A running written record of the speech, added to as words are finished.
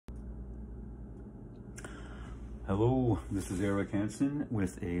Hello, this is Hyacinth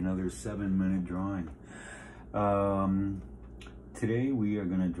with another 7-minute drawing. Today we are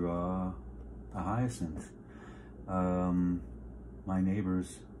going to draw a hyacinth. My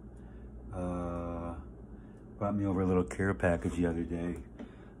neighbors brought me over a little care package the other day.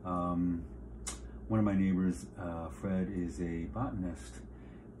 One of my neighbors, Fred, is a botanist,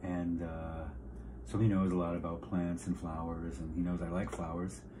 and so he knows a lot about plants and flowers, and he knows I like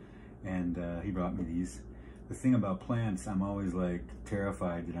flowers, and he brought me these. The thing about plants, I'm always like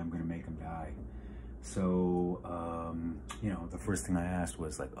terrified that I'm going to make them die. So, you know, the first thing I asked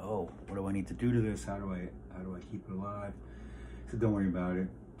was like, oh, what do I need to do to this? How do I keep it alive? He said, don't worry about it.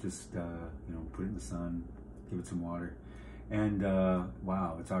 Just, you know, put it in the sun, give it some water. And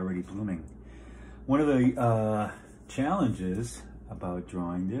wow, it's already blooming. One of the challenges about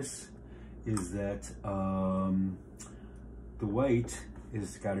drawing this is that the white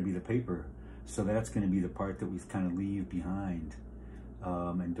is got to be the paper. So that's going to be the part that we kind of leave behind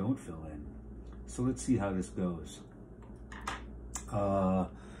and don't fill in. So let's see how this goes. I've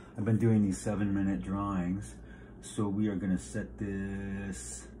been doing these 7-minute drawings. So we are going to set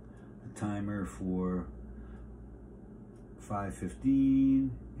this timer for 5:15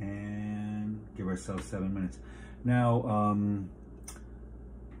 and give ourselves 7 minutes. Now,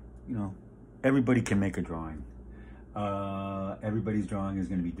 you know, everybody can make a drawing. Everybody's drawing is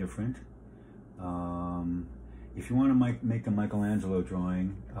going to be different. If you want to make a Michelangelo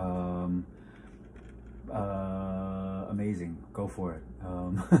drawing, amazing, go for it.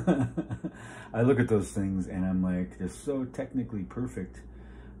 I look at those things and I'm like, they're so technically perfect,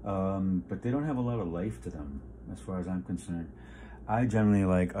 but they don't have a lot of life to them as far as I'm concerned. I generally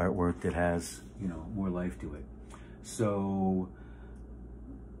like artwork that has, you know, more life to it. So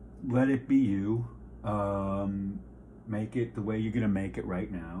let it be you. Make it the way you're gonna make it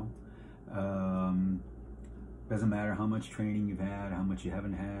right now. Doesn't matter how much training you've had, how much you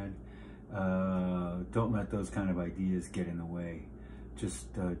haven't had. Don't let those kind of ideas get in the way.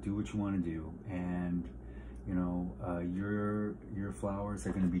 Just do what you want to do, and you know, your flowers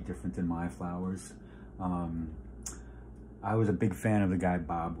are going to be different than my flowers. I was a big fan of the guy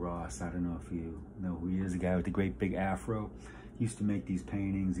Bob Ross. I don't know if you know who he is, the guy with the great big afro. He used to make these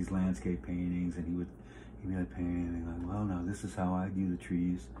paintings, these landscape paintings, and he'd be like painting, like, well, no, this is how I do the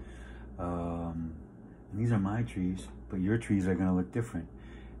trees. And these are my trees, but your trees are going to look different.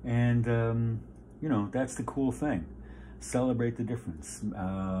 And, you know, that's the cool thing. Celebrate the difference.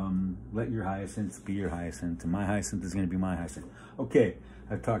 Let your hyacinth be your hyacinth, and my hyacinth is going to be my hyacinth. Okay,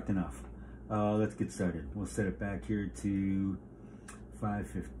 I've talked enough. Let's get started. We'll set it back here to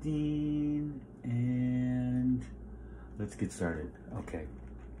 5:15, and let's get started. Okay.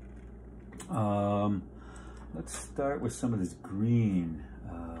 Let's start with some of this green.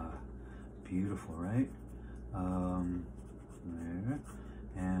 Beautiful, right? There.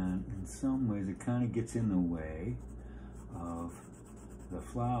 And in some ways it kind of gets in the way of the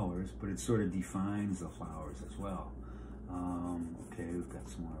flowers, but it sort of defines the flowers as well. Okay, we've got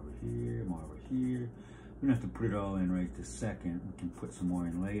some more over here, more over here. We don't have to put it all in right this second. We can put some more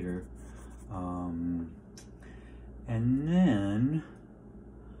in later. And then,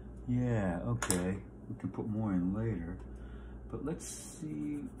 yeah, okay, we can put more in later. But let's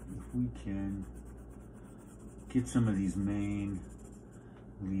see if we can get some of these main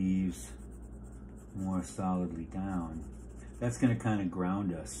leaves more solidly down. That's going to kind of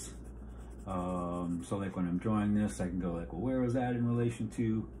ground us. So like when I'm drawing this, I can go like, well, where is that in relation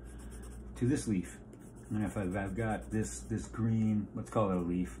to this leaf? And if I've got this green, let's call it a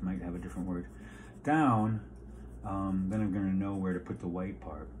leaf, might have a different word, down, then I'm going to know where to put the white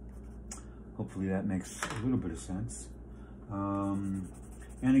part. Hopefully that makes a little bit of sense.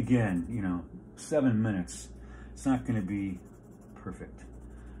 And again, you know, 7 minutes, it's not going to be perfect.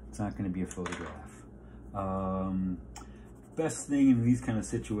 It's not going to be a photograph. Best thing in these kind of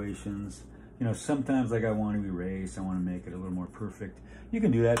situations, you know, sometimes like I want to erase, I want to make it a little more perfect. You can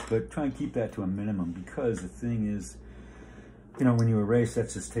do that, but try and keep that to a minimum, because the thing is, you know, when you erase,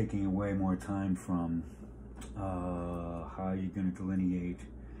 that's just taking away more time from how you're going to delineate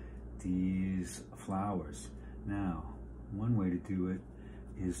these flowers. Now, one way to do it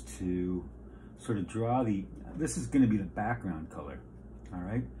is to sort of draw this is going to be the background color, all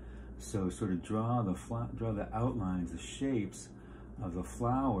right? So sort of draw the outlines, the shapes of the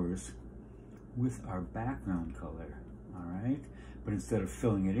flowers with our background color, all right? But instead of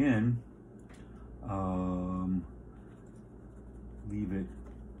filling it in, leave it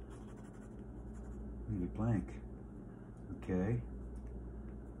blank, okay?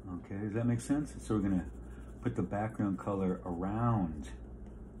 Okay, does that make sense? So we're gonna put the background color around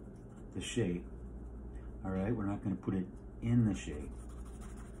the shape All right, we're not going to put it in the shape.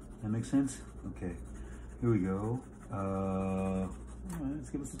 That makes sense? Okay, here we go. All right, let's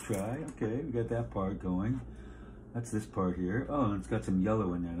give this a try. Okay, we got that part going. That's this part here. Oh, and it's got some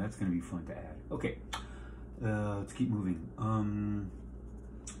yellow in there. That's going to be fun to add. Okay, let's keep moving.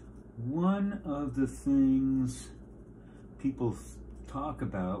 One of the things people talk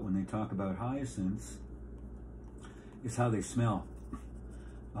about when they talk about hyacinths is how they smell.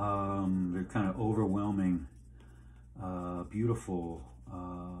 They're kind of overwhelming, beautiful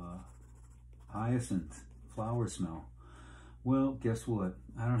hyacinth flower smell. Well, guess what?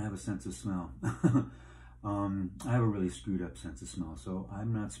 I don't have a sense of smell. I have a really screwed up sense of smell, so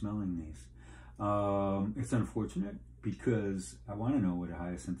I'm not smelling these. It's unfortunate because I want to know what a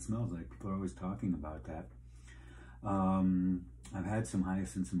hyacinth smells like. People are always talking about that. I've had some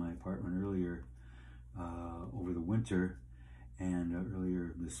hyacinths in my apartment earlier over the winter and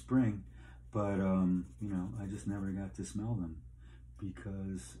earlier this spring, but you know, I just never got to smell them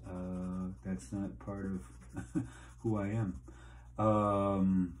because that's not part of who I am.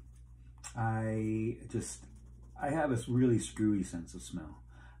 I have a really screwy sense of smell.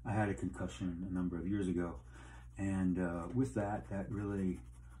 I had a concussion a number of years ago, and with that really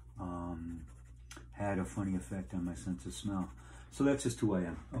had a funny effect on my sense of smell. So that's just who I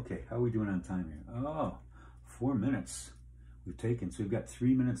am. Okay, how are we doing on time here? Oh, 4 minutes we've taken. So we've got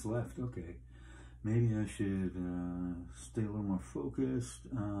 3 minutes left. Okay, maybe I should stay a little more focused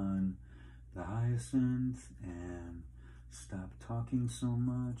on the hyacinth and stop talking so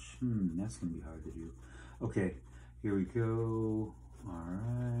much. That's gonna be hard to do. Okay, here we go. All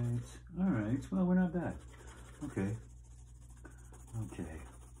right, well, we're not bad. Okay,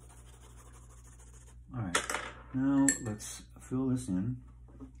 all right, now let's fill this in.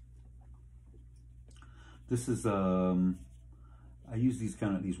 This is I use these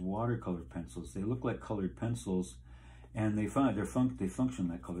watercolor pencils. They look like colored pencils, and they function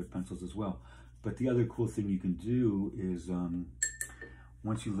like colored pencils as well. But the other cool thing you can do is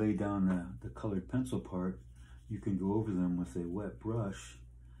once you lay down the colored pencil part, you can go over them with a wet brush,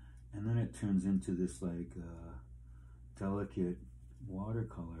 and then it turns into this like delicate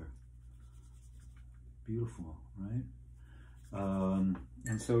watercolor. Beautiful, right?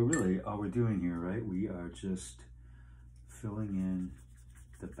 And so really all we're doing here, right, we are just filling in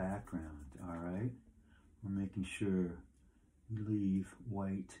the background. All right, we're making sure we leave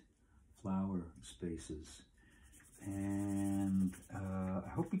white flower spaces, and I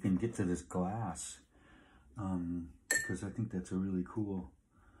hope we can get to this glass because I think that's a really cool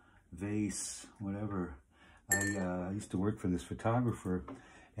vase, whatever. I used to work for this photographer,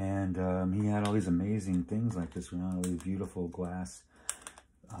 and he had all these amazing things like this around, all these beautiful glass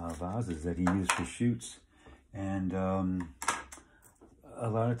vases that he used for shoots. And a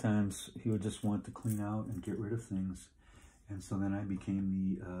lot of times he would just want to clean out and get rid of things. And so then I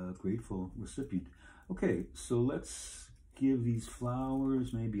became the grateful recipient. Okay, so let's give these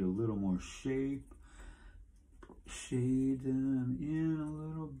flowers maybe a little more shape. Shade them in a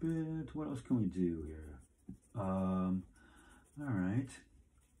little bit. What else can we do here? All right.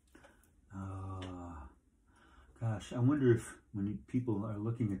 Gosh, I wonder if when people are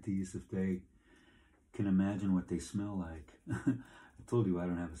looking at these, if they can imagine what they smell like. I told you I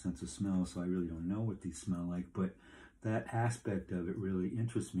don't have a sense of smell, so I really don't know what these smell like, but that aspect of it really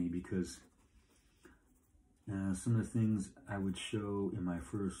interests me because some of the things I would show in my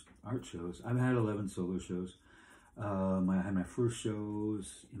first art shows, I've had 11 solo shows. I had my first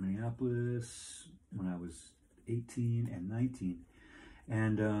shows in Minneapolis when I was 18 and 19.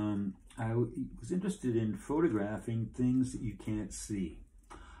 And I was interested in photographing things that you can't see.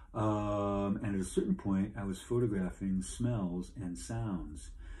 And at a certain point, I was photographing smells and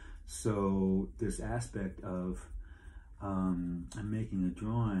sounds. So this aspect of I'm making a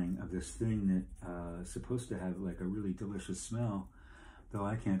drawing of this thing that is supposed to have like a really delicious smell, though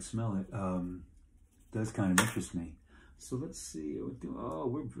I can't smell it, does kind of interest me. So let's see. Oh,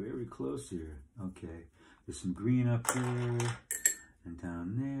 we're very close here. Okay, there's some green up there and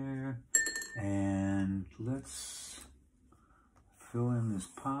down there. And let's fill in this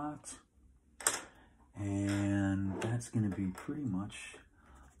pot. And that's going to be pretty much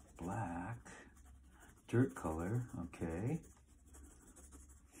black. Dirt color, okay.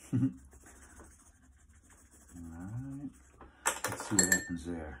 All right. Let's see what happens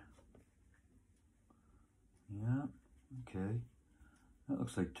there. Yeah, okay. That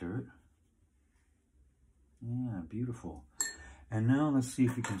looks like dirt. Yeah, beautiful. And now let's see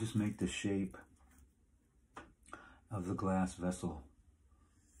if we can just make the shape of the glass vessel.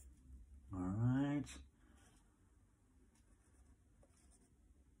 All right.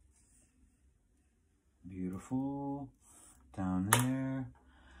 Beautiful. Down there.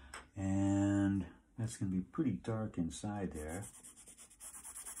 And that's going to be pretty dark inside there.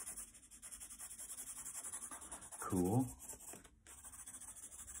 Cool.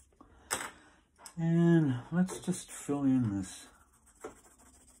 And let's just fill in this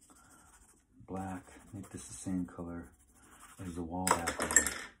black. Make this the same color as the wall back there.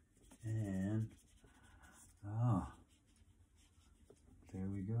 And, oh, there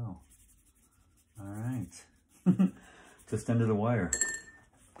we go. All right. Just under the wire.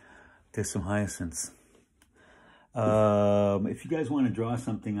 There's some hyacinths. If you guys want to draw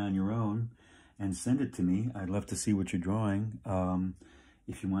something on your own and send it to me, I'd love to see what you're drawing.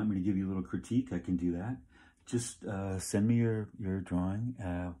 If you want me to give you a little critique, I can do that. Just send me your drawing.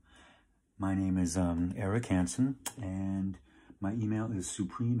 My name is Eric Hansen, and my email is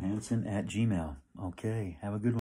supremehansen@gmail.com. Okay, have a good one.